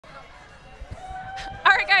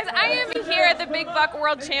guys, I am here at the Big Buck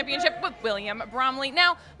World Championship with William Bromley.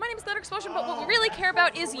 Now, my name is Thunder Explosion, but what we really care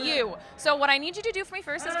about is you. So what I need you to do for me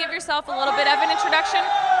first is give yourself a little bit of an introduction.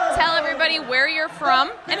 Tell everybody where you're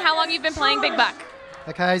from and how long you've been playing Big Buck.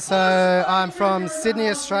 Okay, so I'm from Sydney,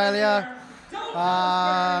 Australia.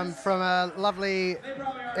 From a lovely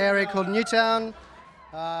area called Newtown.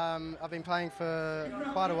 I've been playing for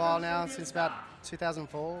quite a while now, since about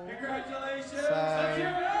 2004. So,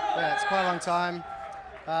 yeah, it's quite a long time.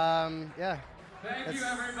 Yeah. Thank you,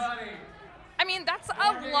 everybody. I mean, that's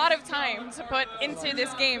a lot of time to put into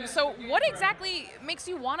this game. So what exactly makes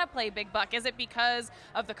you want to play Big Buck? Is it because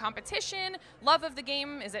of the competition, love of the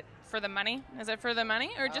game? Is it for the money? Is it for the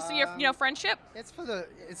money, or just your friendship? It's for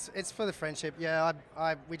the friendship. Yeah,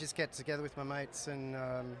 we just get together with my mates and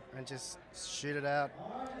just shoot it out.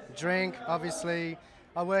 Drink, obviously.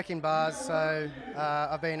 I work in bars, so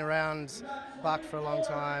I've been around Buck for a long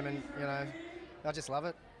time, and I just love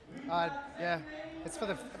it. Yeah. It's for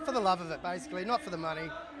the love of it, basically, not for the money.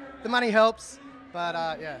 The money helps, but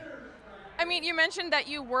yeah. I mean, you mentioned that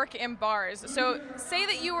you work in bars. So say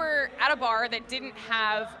that you were at a bar that didn't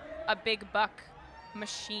have a Big Buck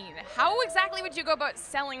machine. How exactly would you go about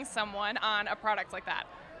selling someone on a product like that?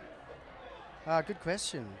 Good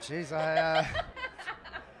question. Jeez, I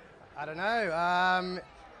don't know.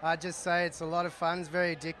 I'd just say it's a lot of fun. It's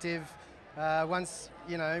very addictive.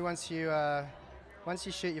 Once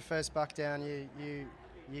you shoot your first buck down,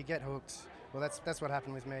 you get hooked. Well, that's what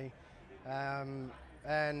happened with me.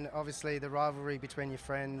 And obviously the rivalry between your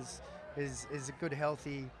friends is a good,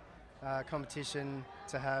 healthy competition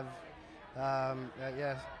to have.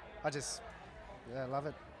 Yeah, I just love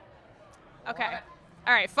it. Okay.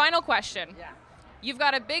 All right, final question. Yeah. You've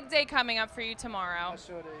got a big day coming up for you tomorrow. I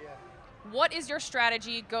sure do, yeah. What is your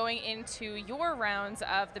strategy going into your rounds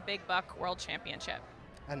of the Big Buck World Championship?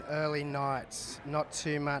 An early night, not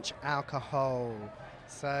too much alcohol,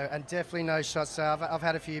 and definitely no shots. So I've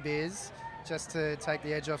had a few beers just to take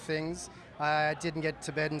the edge off things. I didn't get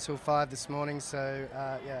to bed until 5 this morning, so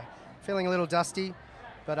yeah, feeling a little dusty,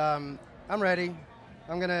 but I'm ready.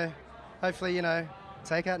 I'm gonna hopefully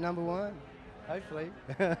take out #1. Hopefully.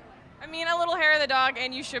 I mean, a little hair of the dog,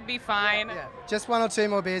 and you should be fine. Yeah, just 1 or 2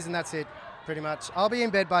 more beers, and that's it, pretty much. I'll be in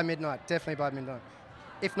bed by midnight, definitely by midnight,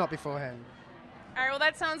 if not beforehand. All right, well,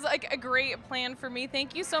 that sounds like a great plan for me.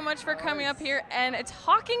 Thank you so much for coming up here and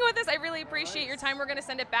talking with us. I really appreciate your time. We're going to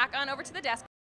send it back on over to the desk.